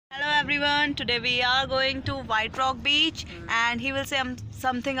everyone, today we are going to White Rock Beach and he will say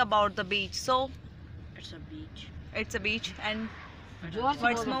something about the beach. So It's a beach. it's a beach and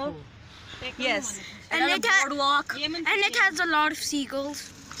what's more? Yes, And it has a lot of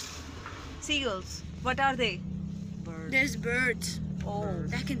seagulls. seagulls. What are they? Bird. There's birds Oh,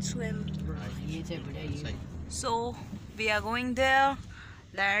 that can swim. so we are going there.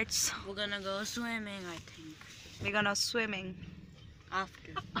 We're gonna go swimming, I think. We're gonna swimming.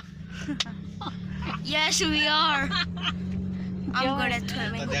 After. Yes, we are. I'm good at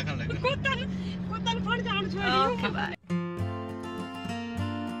swimming. Okay, bye.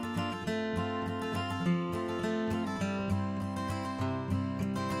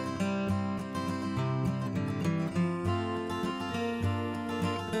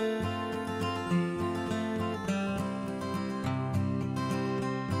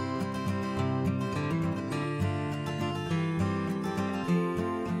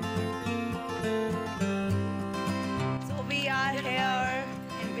 So we are here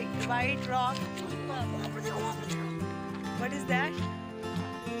in Big White Rock. What is that?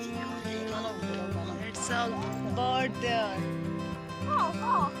 It's a bird there.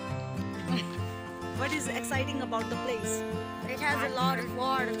 What is exciting about the place? It has a lot of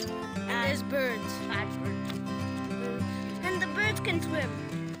water. And there's birds. And the birds can swim.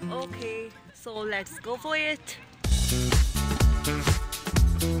 Okay, so let's go for it.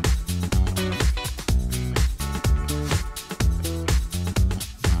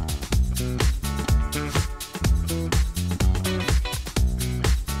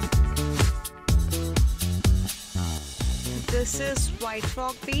 This is White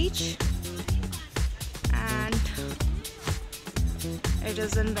Rock Beach and it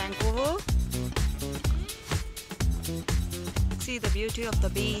is in Vancouver. See the beauty of the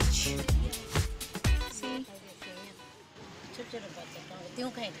beach. See?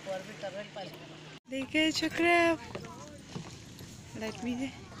 देखिए चक्र. Let me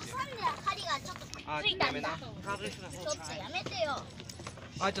see. あ、やめな。ちょっとやめてよ。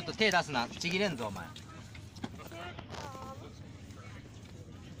あ、ちょっと手出すな。ちぎれんぞお前。ち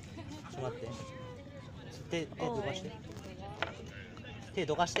ょっと待って。手どかして。手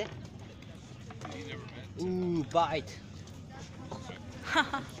どかして。バイト。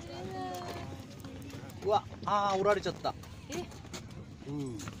うわ、折られちゃった。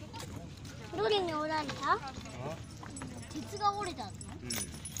どれに折られた？鉄が折れたの？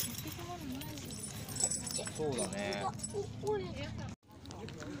そうだね。折れた。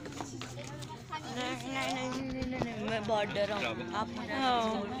मैं बहुत डरा हूँ आप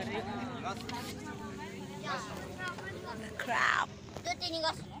crab どうやって逃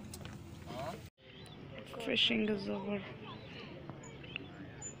がすの？ fishing is over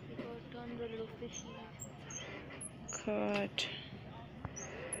cut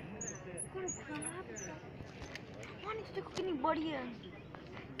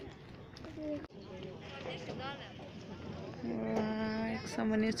like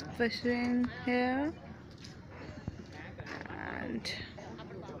someone is fishing here and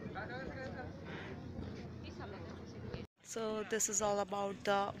so this is all about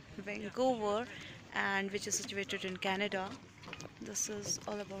the Vancouver and which is situated in Canada. This is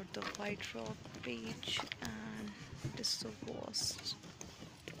all about the White Rock Beach and it is so vast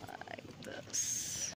like this.